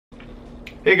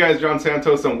Hey guys, John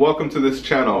Santos, and welcome to this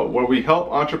channel where we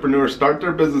help entrepreneurs start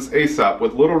their business ASAP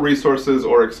with little resources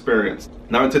or experience.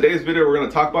 Now in today's video, we're going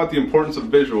to talk about the importance of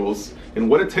visuals and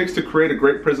what it takes to create a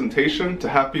great presentation to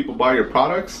have people buy your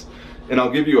products. And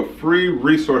I'll give you a free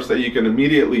resource that you can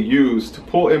immediately use to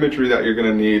pull imagery that you're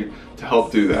going to need to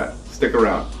help do that. Stick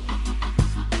around.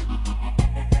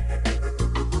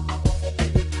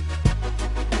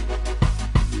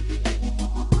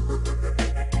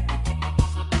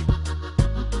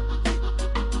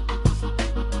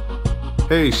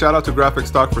 Hey, shout out to Graphic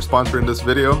Stock for sponsoring this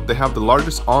video. They have the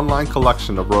largest online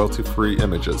collection of royalty-free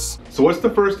images. So what's the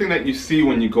first thing that you see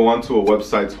when you go onto a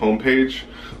website's homepage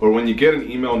or when you get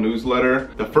an email newsletter?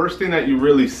 The first thing that you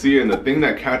really see and the thing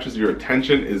that catches your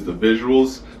attention is the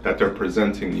visuals that they're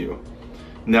presenting you.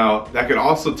 Now, that could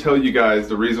also tell you guys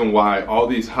the reason why all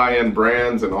these high-end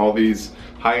brands and all these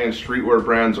high-end streetwear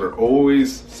brands are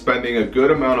always spending a good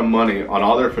amount of money on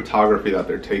all their photography that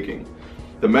they're taking.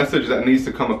 The message that needs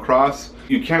to come across,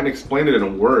 you can't explain it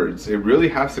in words. It really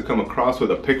has to come across with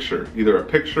a picture, either a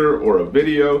picture or a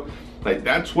video. Like,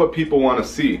 that's what people want to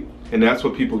see, and that's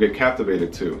what people get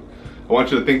captivated to. I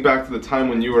want you to think back to the time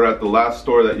when you were at the last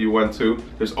store that you went to.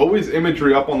 There's always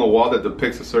imagery up on the wall that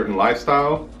depicts a certain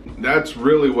lifestyle. That's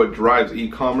really what drives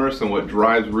e-commerce and what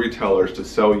drives retailers to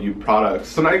sell you products.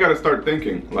 So now you got to start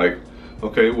thinking like,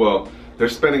 okay, well, they're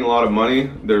spending a lot of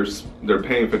money. They're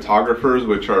paying photographers,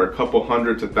 which are a couple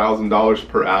 $100 to $1,000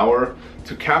 per hour,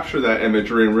 to capture that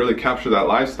imagery and really capture that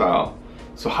lifestyle.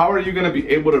 So how are you going to be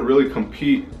able to really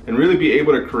compete and really be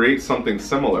able to create something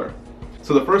similar?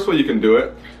 So the first way you can do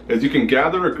it is you can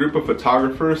gather a group of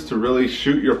photographers to really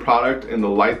shoot your product in the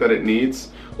light that it needs,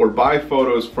 or buy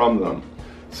photos from them.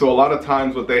 So a lot of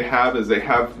times what they have is they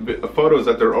have photos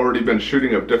that they've already been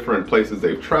shooting of different places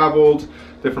they've traveled,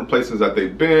 different places that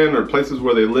they've been, or places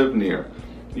where they live near.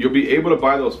 You'll be able to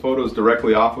buy those photos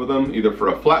directly off of them, either for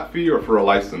a flat fee or for a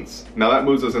license. Now that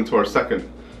moves us into our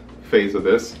second phase of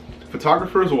this.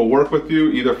 Photographers will work with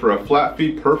you either for a flat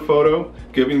fee per photo,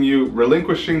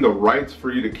 relinquishing the rights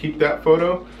for you to keep that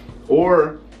photo,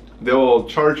 or they'll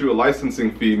charge you a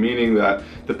licensing fee, meaning that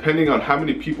depending on how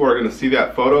many people are going to see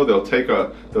that photo, they'll take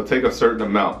a certain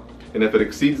amount. And if it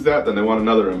exceeds that, then they want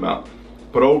another amount.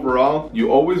 But overall, you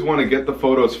always want to get the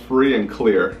photos free and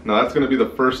clear. Now that's going to be the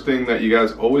first thing that you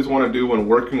guys always want to do when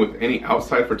working with any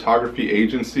outside photography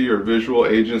agency or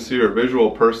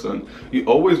visual person. You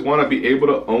always want to be able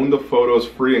to own the photos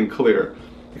free and clear.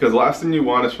 Because the last thing you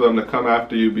want is for them to come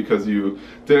after you because you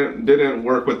didn't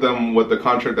work with them with the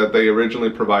contract that they originally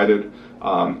provided.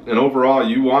 And overall,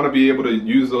 you want to be able to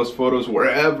use those photos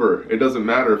wherever. It doesn't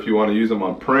matter if you want to use them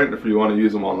on print, if you want to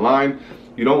use them online.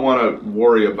 You don't want to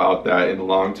worry about that in the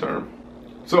long term.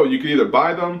 So you can either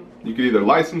buy them, you can either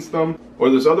license them, or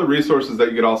there's other resources that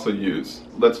you could also use.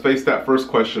 Let's face that first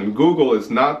question. Google is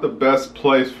not the best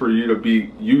place for you to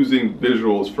be using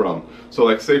visuals from. So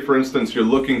like, say for instance, you're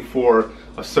looking for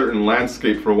a certain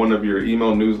landscape for one of your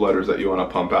email newsletters that you want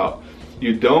to pump out.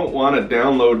 You don't want to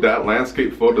download that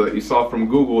landscape photo that you saw from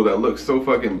Google that looks so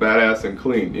fucking badass and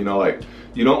clean. You know, like,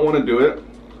 you don't want to do it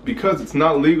because it's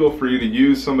not legal for you to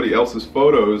use somebody else's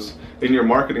photos in your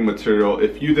marketing material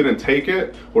if you didn't take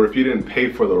it or if you didn't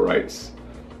pay for the rights.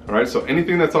 Alright, so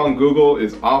anything that's on Google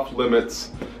is off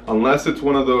limits unless it's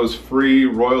one of those free,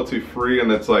 royalty free,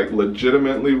 and it's like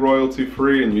legitimately royalty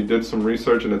free and you did some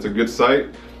research and it's a good site.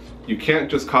 You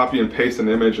can't just copy and paste an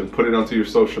image and put it onto your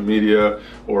social media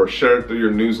or share it through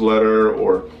your newsletter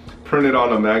or print it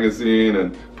on a magazine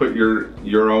and put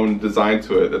your own design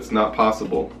to it. That's not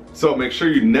possible. So make sure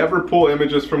you never pull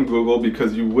images from Google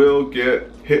because you will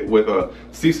get hit with a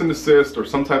cease and desist or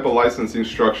some type of licensing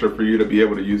structure for you to be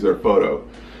able to use their photo.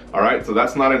 Alright, so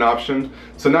that's not an option.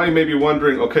 So now you may be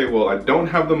wondering, okay, well, I don't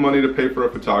have the money to pay for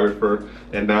a photographer,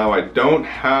 and now I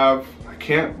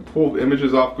can't pull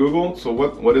images off Google. So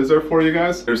what is there for you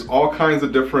guys? There's all kinds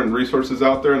of different resources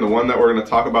out there, and the one that we're going to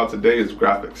talk about today is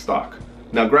Graphic Stock.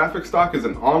 Now, Graphic Stock is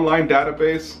an online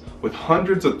database with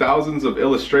hundreds of thousands of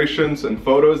illustrations and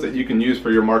photos that you can use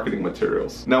for your marketing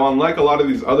materials. Now, unlike a lot of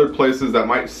these other places that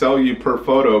might sell you per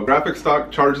photo, Graphic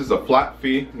Stock charges a flat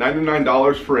fee,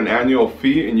 $99 for an annual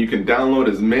fee, and you can download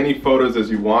as many photos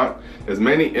as you want, as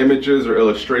many images or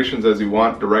illustrations as you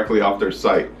want directly off their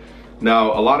site.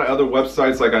 Now, a lot of other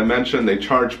websites, like I mentioned, they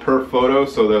charge per photo,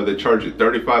 so they charge you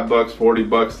 35 bucks, 40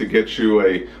 bucks to get you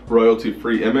a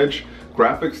royalty-free image.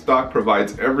 Graphic Stock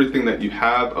provides everything that you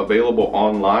have available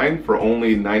online for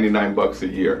only 99 bucks a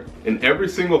year. And every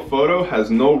single photo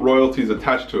has no royalties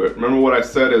attached to it. Remember what I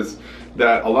said is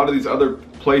that a lot of these other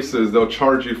places, they'll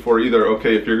charge you for either,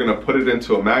 okay, if you're gonna put it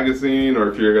into a magazine or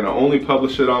if you're gonna only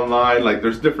publish it online. Like,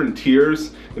 there's different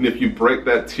tiers, and if you break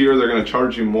that tier, they're gonna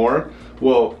charge you more.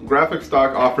 Well, Graphic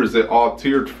Stock offers it all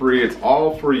tiered free. It's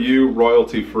all for you,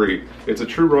 royalty free. It's a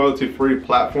true royalty free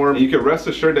platform. You can rest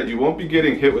assured that you won't be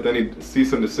getting hit with any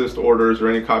cease and desist orders or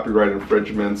any copyright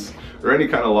infringements or any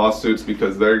kind of lawsuits,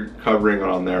 because they're covering it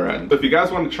on their end. So if you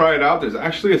guys want to try it out, there's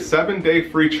actually a 7-day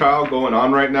free trial going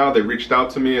on right now. They reached out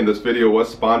to me, and this video was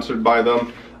sponsored by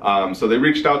them. So they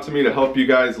reached out to me to help you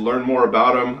guys learn more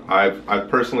about them. I've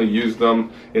personally used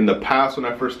them in the past when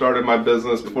I first started my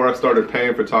business, before I started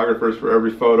paying photographers for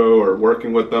every photo or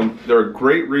working with them. They're a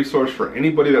great resource for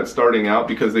anybody that's starting out,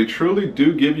 because they truly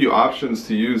do give you options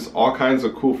to use all kinds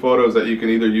of cool photos that you can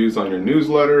either use on your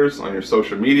newsletters, on your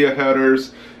social media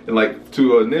headers, and like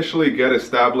to initially get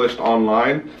established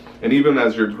online. And even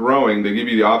as you're growing, they give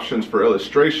you the options for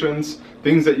illustrations,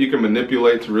 things that you can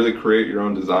manipulate to really create your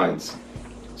own designs.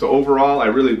 So overall, I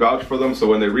really vouch for them. So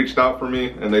when they reached out for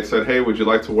me and they said, hey, would you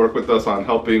like to work with us on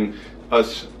helping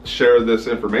us share this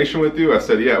information with you? I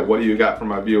said, yeah, what do you got for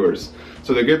my viewers?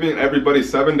 So they're giving everybody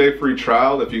 7-day free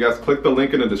trial. If you guys click the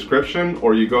link in the description,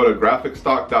 or you go to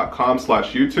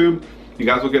graphicstock.com/YouTube, you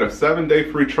guys will get a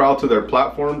 7-day free trial to their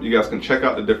platform. You guys can check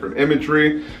out the different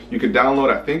imagery. You can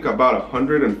download, I think, about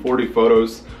 140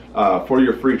 photos for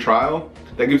your free trial.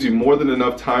 That gives you more than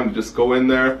enough time to just go in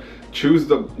there, choose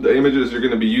the images you're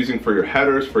going to be using for your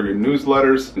headers, for your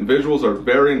newsletters. And visuals are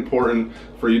very important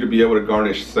for you to be able to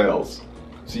garnish sales.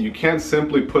 So you can't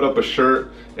simply put up a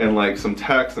shirt and like some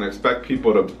text and expect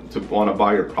people to want to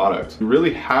buy your product. You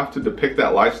really have to depict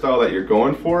that lifestyle that you're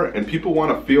going for, and people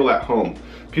want to feel at home.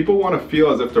 People want to feel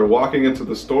as if they're walking into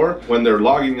the store when they're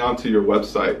logging onto your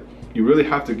website. You really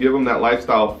have to give them that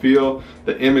lifestyle feel.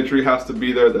 The imagery has to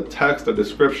be there, the text, the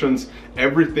descriptions,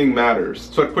 everything matters.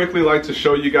 So I'd quickly like to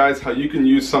show you guys how you can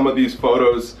use some of these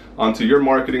photos onto your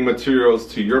marketing materials,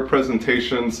 to your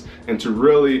presentations, and to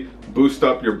really boost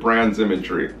up your brand's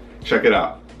imagery. Check it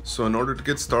out. So in order to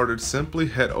get started, simply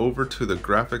head over to the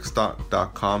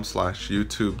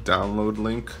graphicstock.com/YouTube download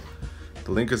link.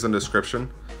 The link is in the description.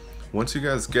 Once you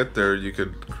guys get there, you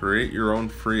could create your own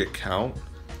free account,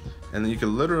 and then you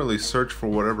can literally search for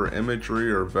whatever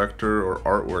imagery or vector or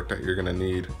artwork that you're gonna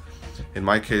need. In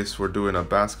my case, we're doing a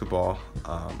basketball.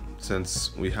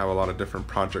 Since we have a lot of different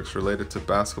projects related to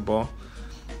basketball,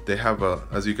 they have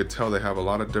as you could tell, they have a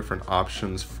lot of different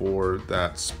options for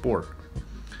that sport.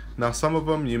 Now, some of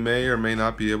them you may or may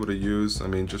not be able to use. I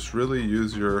mean, just really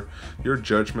use your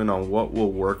judgment on what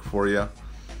will work for you.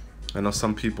 I know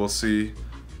some people see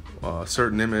a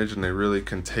certain image and they really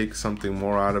can take something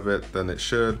more out of it than it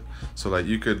should, so that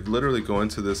you could literally go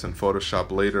into this in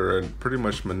Photoshop later and pretty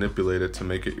much manipulate it to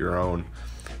make it your own.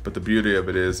 But the beauty of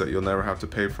it is that you'll never have to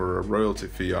pay for a royalty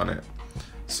fee on it.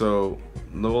 So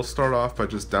we'll start off by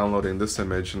just downloading this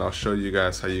image, and I'll show you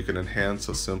guys how you can enhance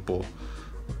a simple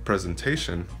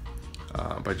presentation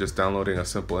by just downloading a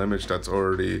simple image that's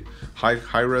already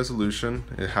high resolution.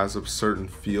 It has a certain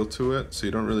feel to it, so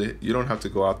you don't have to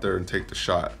go out there and take the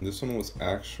shot. This one was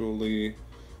actually,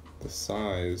 the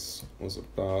size was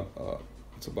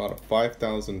it's about a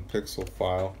 5,000 pixel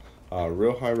file,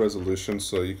 real high resolution,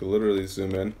 so you can literally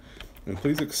zoom in. And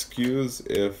please excuse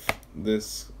if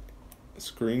this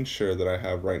screen share that I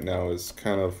have right now is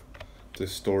kind of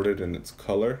distorted in its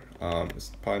color.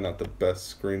 It's probably not the best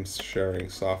screen sharing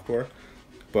software,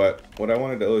 but what I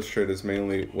wanted to illustrate is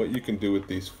mainly what you can do with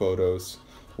these photos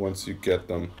once you get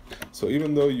them. So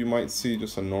even though you might see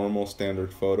just a normal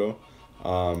standard photo,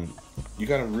 you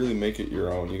got to really make it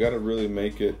your own. You got to really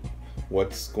make it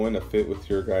what's going to fit with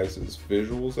your guys'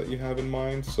 visuals that you have in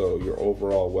mind. So your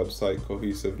overall website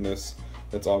cohesiveness,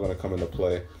 that's all going to come into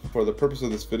play. For the purpose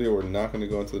of this video, we're not going to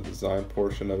go into the design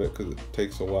portion of it because it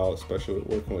takes a while, especially with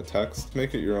working with text.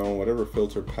 Make it your own, whatever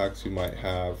filter packs you might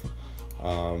have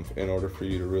in order for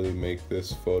you to really make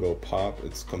this photo pop.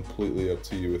 It's completely up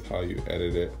to you with how you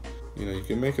edit it. You know, you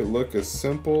can make it look as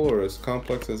simple or as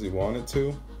complex as you want it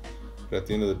to, but at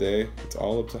the end of the day, it's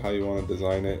all up to how you want to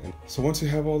design it. So once you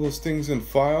have all those things in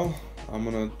file, I'm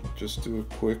going to just do a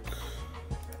quick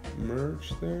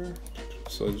merge there.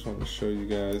 So I just want to show you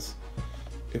guys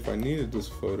if I needed this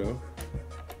photo,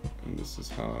 and this is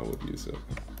how I would use it.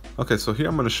 Okay, so here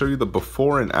I'm going to show you the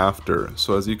before and after.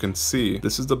 So as you can see,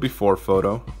 this is the before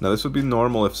photo. Now this would be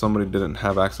normal if somebody didn't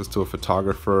have access to a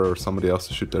photographer or somebody else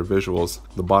to shoot their visuals.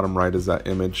 The bottom right is that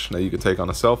image that you could take on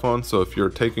a cell phone. So if you're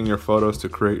taking your photos to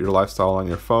create your lifestyle on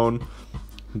your phone,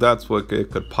 that's what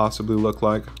it could possibly look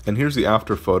like. And here's the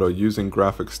after photo using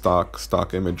graphic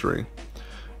stock imagery.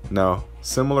 Now,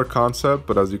 similar concept,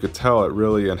 but as you could tell, it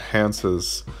really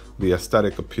enhances the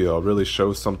aesthetic appeal, really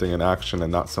shows something in action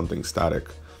and not something static.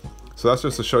 So that's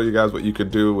just to show you guys what you could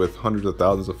do with hundreds of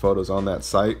thousands of photos on that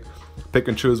site. Pick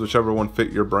and choose whichever one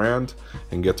fit your brand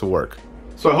and get to work.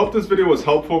 So I hope this video was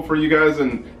helpful for you guys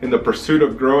in the pursuit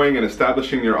of growing and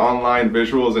establishing your online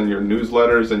visuals and your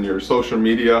newsletters and your social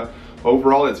media.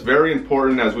 Overall, it's very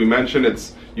important. As we mentioned,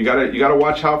 you gotta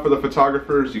watch out for the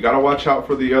photographers, you gotta watch out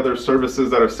for the other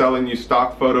services that are selling you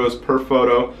stock photos per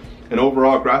photo. And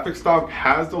overall, Graphic Stock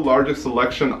has the largest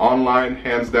selection online,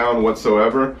 hands down,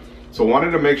 whatsoever. So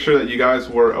wanted to make sure that you guys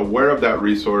were aware of that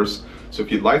resource. So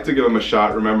if you'd like to give them a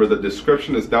shot, remember the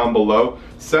description is down below.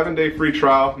 7-day free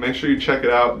trial, make sure you check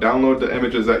it out, download the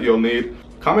images that you'll need.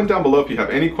 Comment down below if you have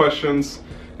any questions,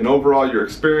 and overall your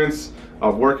experience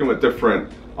of working with different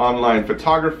online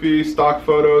photography, stock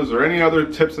photos, or any other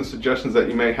tips and suggestions that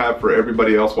you may have for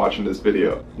everybody else watching this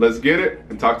video. Let's get it,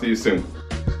 and talk to you soon.